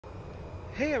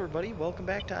Hey everybody, welcome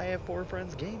back to I Have Four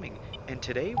Friends Gaming, and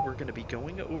today we're going to be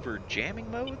going over jamming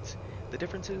modes, the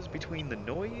differences between the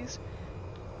noise,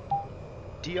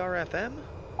 DRFM,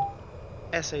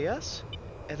 SAS,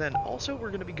 and then also we're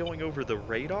going to be going over the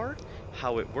radar,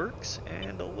 how it works,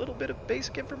 and a little bit of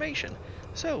basic information.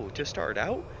 So, to start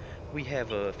out, we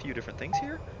have a few different things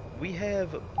here. We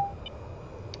have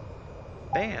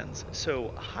bands.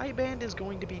 So, high band is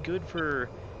going to be good for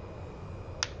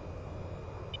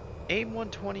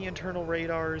AIM-120 internal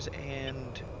radars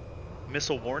and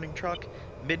missile warning truck.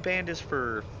 Mid-band is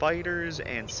for fighters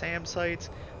and SAM sites.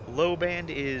 Low band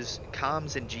is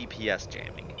comms and GPS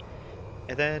jamming.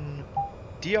 And then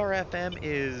DRFM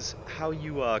is how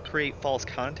you create false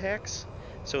contacts.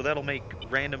 So that'll make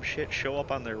random shit show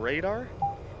up on their radar.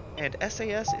 And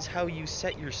SAS is how you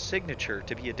set your signature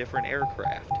to be a different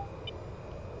aircraft.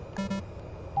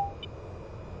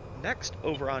 Next,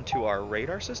 over onto our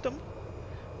radar system.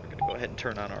 Go ahead and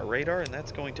turn on our radar, and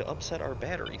that's going to upset our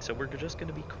battery, so we're just going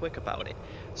to be quick about it.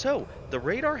 So, the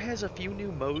radar has a few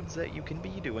new modes that you can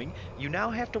be doing. You now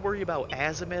have to worry about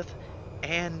azimuth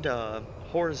and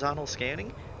horizontal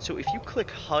scanning. So if you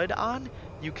click HUD on,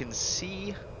 you can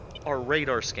see our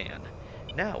radar scan.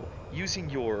 Now, using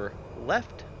your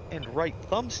left and right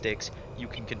thumbsticks, you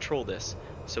can control this.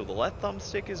 So the left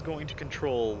thumbstick is going to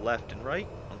control left and right.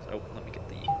 Oh, let me get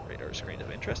the radar screen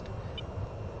of interest.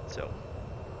 So,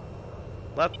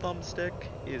 left thumbstick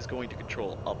is going to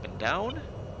control up and down.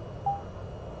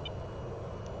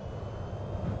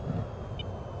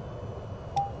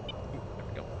 There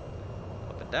we go.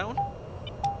 Up and down.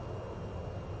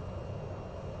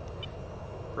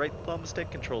 Right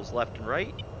thumbstick controls left and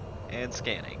right, and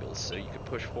scan angles. So you can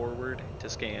push forward to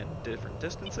scan different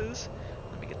distances.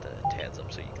 Let me get the tabs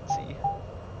up so you can see.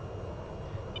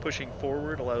 Pushing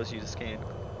forward allows you to scan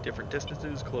different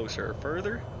distances, closer or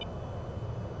further.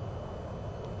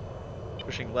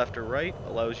 Pushing left or right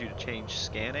allows you to change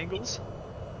scan angles.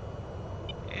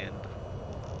 And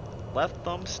left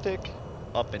thumbstick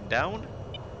up and down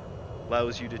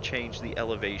allows you to change the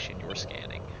elevation you're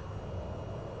scanning.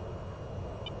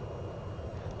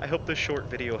 I hope this short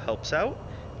video helps out.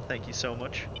 Thank you so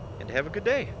much, and have a good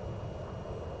day.